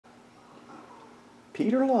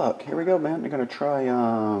Peter Luck. Here we go, man. They're going to try,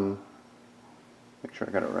 make sure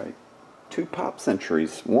I got it right. 2 pop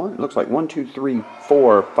centuries. One, looks like 1, 2, 3,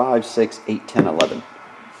 4, 5, 6, 8, 10, 11.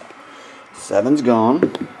 7's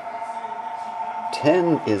gone.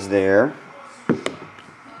 10 is there.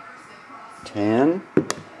 10.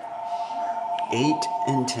 8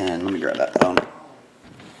 and 10. Let me grab that phone.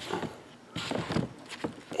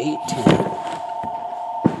 8, 10.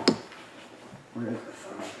 Where is the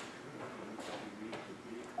phone?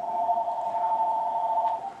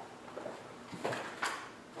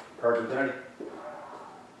 CardsInfinity.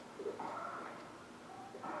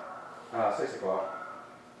 6 o'clock.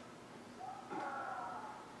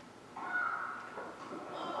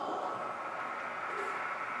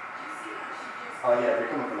 Yeah, if you're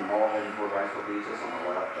coming from the mall heading toward Riceville Beach, it's on the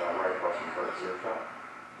left, right across from the Curtis Surf Shop.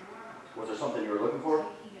 Was there something you were looking for? That's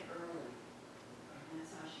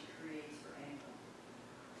how she creates her angle.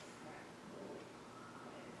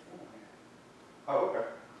 Oh, okay.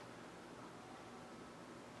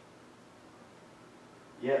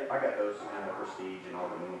 Yeah, I got those and the Prestige and all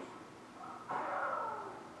the new ones.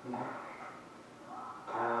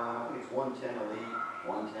 I think it's 110 Elite,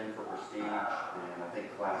 110 for Prestige, and I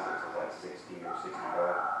think Classics is like 60 or 65.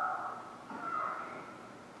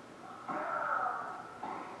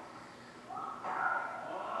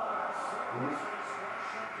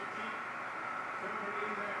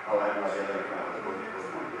 Oh, I have no idea they're trying to put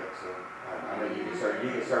one yet, so I know you can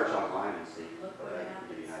search online and see, but that can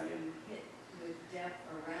give you an idea. Hit the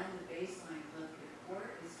depth around the baseline cliff. The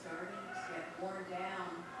court is starting to get worn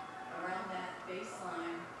down around that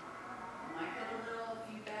baseline. Might get a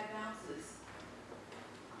few bad bounces.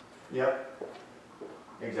 Yep,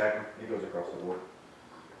 exactly. It goes across the board.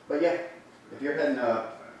 But yeah, if you're heading,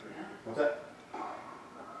 what's that?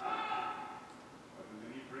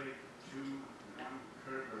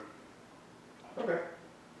 Okay.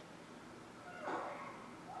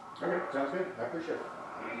 Okay, sounds good. I appreciate it.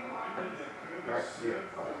 All right, see you.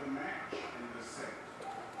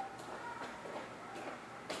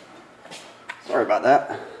 Sorry about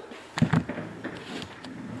that.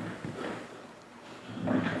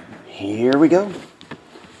 Here we go.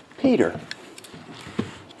 Peter.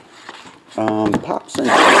 Pops in.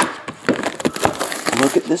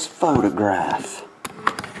 Look at this photograph.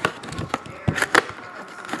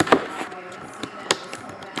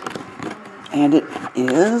 And it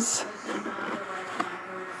is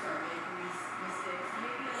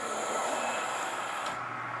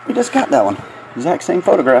we just got that one. Exact same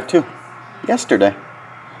photograph too. Yesterday.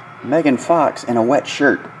 Megan Fox in a wet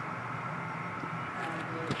shirt.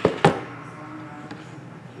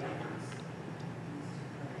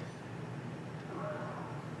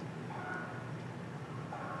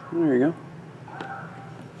 There you go.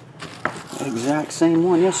 Exact same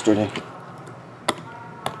one yesterday.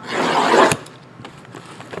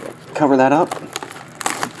 Cover that up.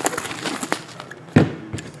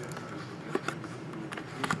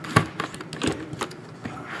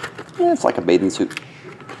 Yeah, it's like a bathing suit.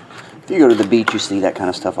 If you go to the beach, you see that kind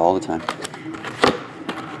of stuff all the time.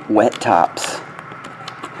 Wet tops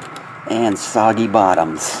and soggy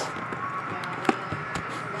bottoms.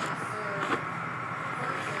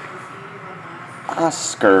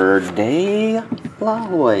 Oscar de la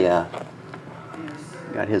Hoya.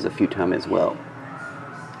 Got his a few times as well.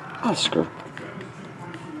 Oscar.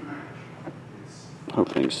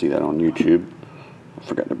 Hopefully you can see that on YouTube. I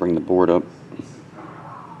forgot to bring the board up.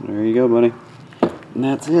 There you go, buddy. And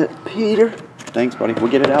that's it, Peter. Thanks, buddy.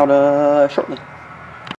 We'll get it out shortly.